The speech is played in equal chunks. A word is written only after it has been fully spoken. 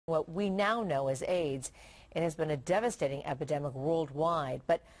what we now know as AIDS. It has been a devastating epidemic worldwide,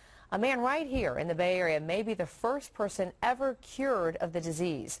 but a man right here in the Bay Area may be the first person ever cured of the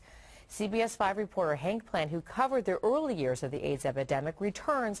disease. CBS 5 reporter Hank Plant, who covered the early years of the AIDS epidemic,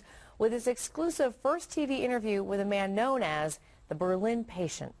 returns with his exclusive first TV interview with a man known as the Berlin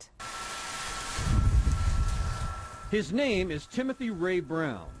patient. His name is Timothy Ray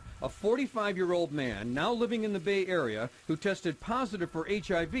Brown, a 45-year-old man now living in the Bay Area who tested positive for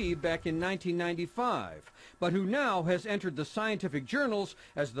HIV back in 1995, but who now has entered the scientific journals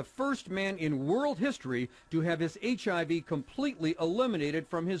as the first man in world history to have his HIV completely eliminated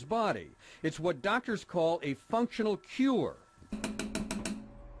from his body. It's what doctors call a functional cure.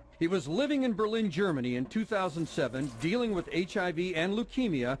 He was living in Berlin, Germany in 2007, dealing with HIV and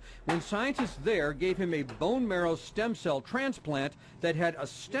leukemia, when scientists there gave him a bone marrow stem cell transplant that had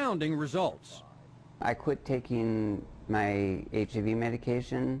astounding results. I quit taking my HIV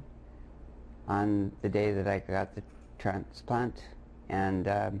medication on the day that I got the transplant, and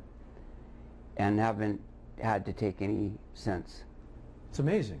haven't had to take any since. It's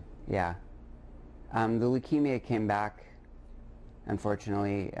amazing. Yeah. The leukemia came back,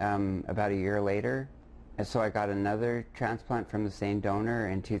 unfortunately, about a year later. And so I got another transplant from the same donor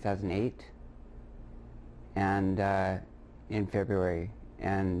in 2008 and in February.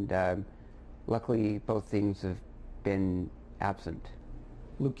 And luckily, both things have been absent.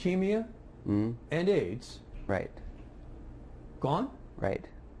 Leukemia and AIDS? Right. Gone? Right.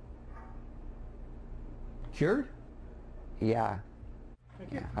 Cured? Yeah.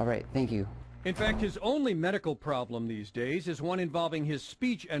 Thank you. All right, thank you. In fact, his only medical problem these days is one involving his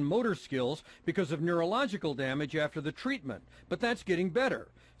speech and motor skills because of neurological damage after the treatment. But that's getting better.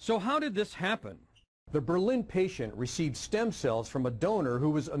 So how did this happen? The Berlin patient received stem cells from a donor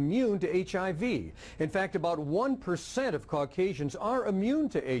who was immune to HIV. In fact, about 1% of Caucasians are immune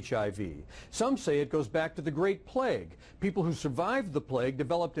to HIV. Some say it goes back to the Great Plague. People who survived the plague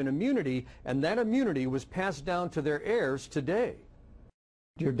developed an immunity, and that immunity was passed down to their heirs today.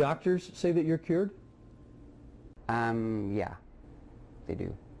 Do your doctors say that you're cured? Yeah, they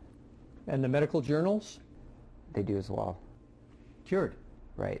do. And the medical journals? They do as well. Cured.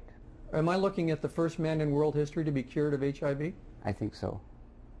 Right. Am I looking at the first man in world history to be cured of HIV? I think so.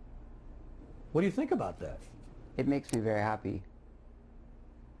 What do you think about that? It makes me very happy.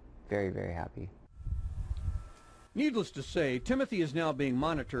 Very, very happy. Needless to say, Timothy is now being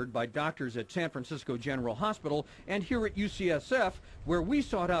monitored by doctors at San Francisco General Hospital and here at UCSF, where we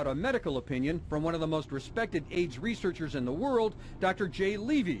sought out a medical opinion from one of the most respected AIDS researchers in the world, Dr. Jay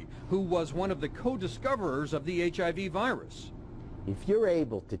Levy, who was one of the co-discoverers of the HIV virus. If you're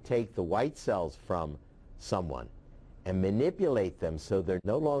able to take the white cells from someone and manipulate them so they're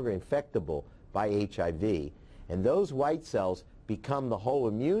no longer infectable by HIV, and those white cells become the whole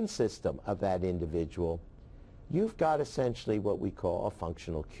immune system of that individual, you've got essentially what we call a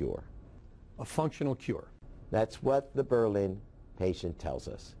functional cure. A functional cure. That's what the Berlin patient tells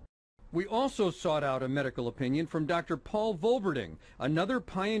us. We also sought out a medical opinion from Dr. Paul Volberding, another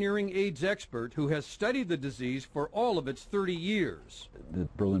pioneering AIDS expert who has studied the disease for all of its 30 years. The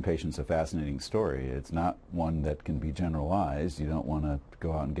Berlin patient's a fascinating story. It's not one that can be generalized. You don't want to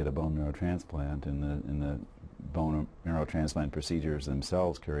go out and get a bone marrow transplant, and the bone marrow transplant procedures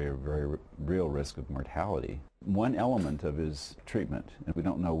themselves carry a very real risk of mortality. One element of his treatment, and we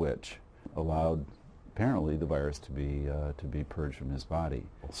don't know which, allowed apparently the virus to be purged from his body.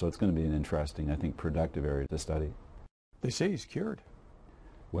 So it's going to be an interesting, I think, productive area to study. They say he's cured.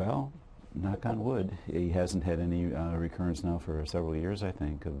 Well, knock on wood, he hasn't had any recurrence now for several years, I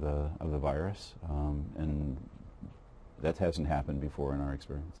think, of the virus, and that hasn't happened before in our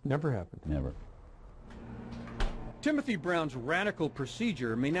experience. Never happened. Never. Timothy Brown's radical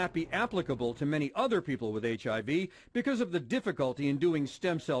procedure may not be applicable to many other people with HIV because of the difficulty in doing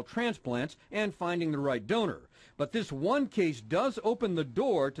stem cell transplants and finding the right donor. But this one case does open the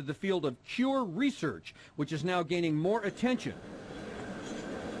door to the field of cure research, which is now gaining more attention.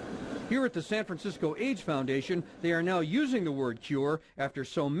 Here at the San Francisco AIDS Foundation, they are now using the word cure after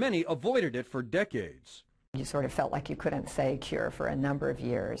so many avoided it for decades. You sort of felt like you couldn't say cure for a number of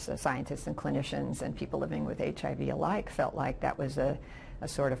years. Scientists and clinicians and people living with HIV alike felt like that was a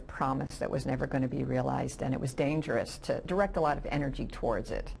sort of promise that was never going to be realized, and it was dangerous to direct a lot of energy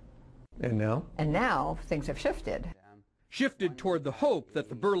towards it. And now? And now things have shifted. Shifted toward the hope that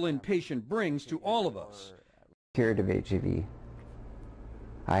the Berlin patient brings to all of us. Cured of HIV.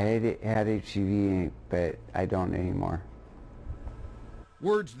 I had HIV, but I don't anymore.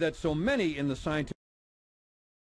 Words that so many in the scientific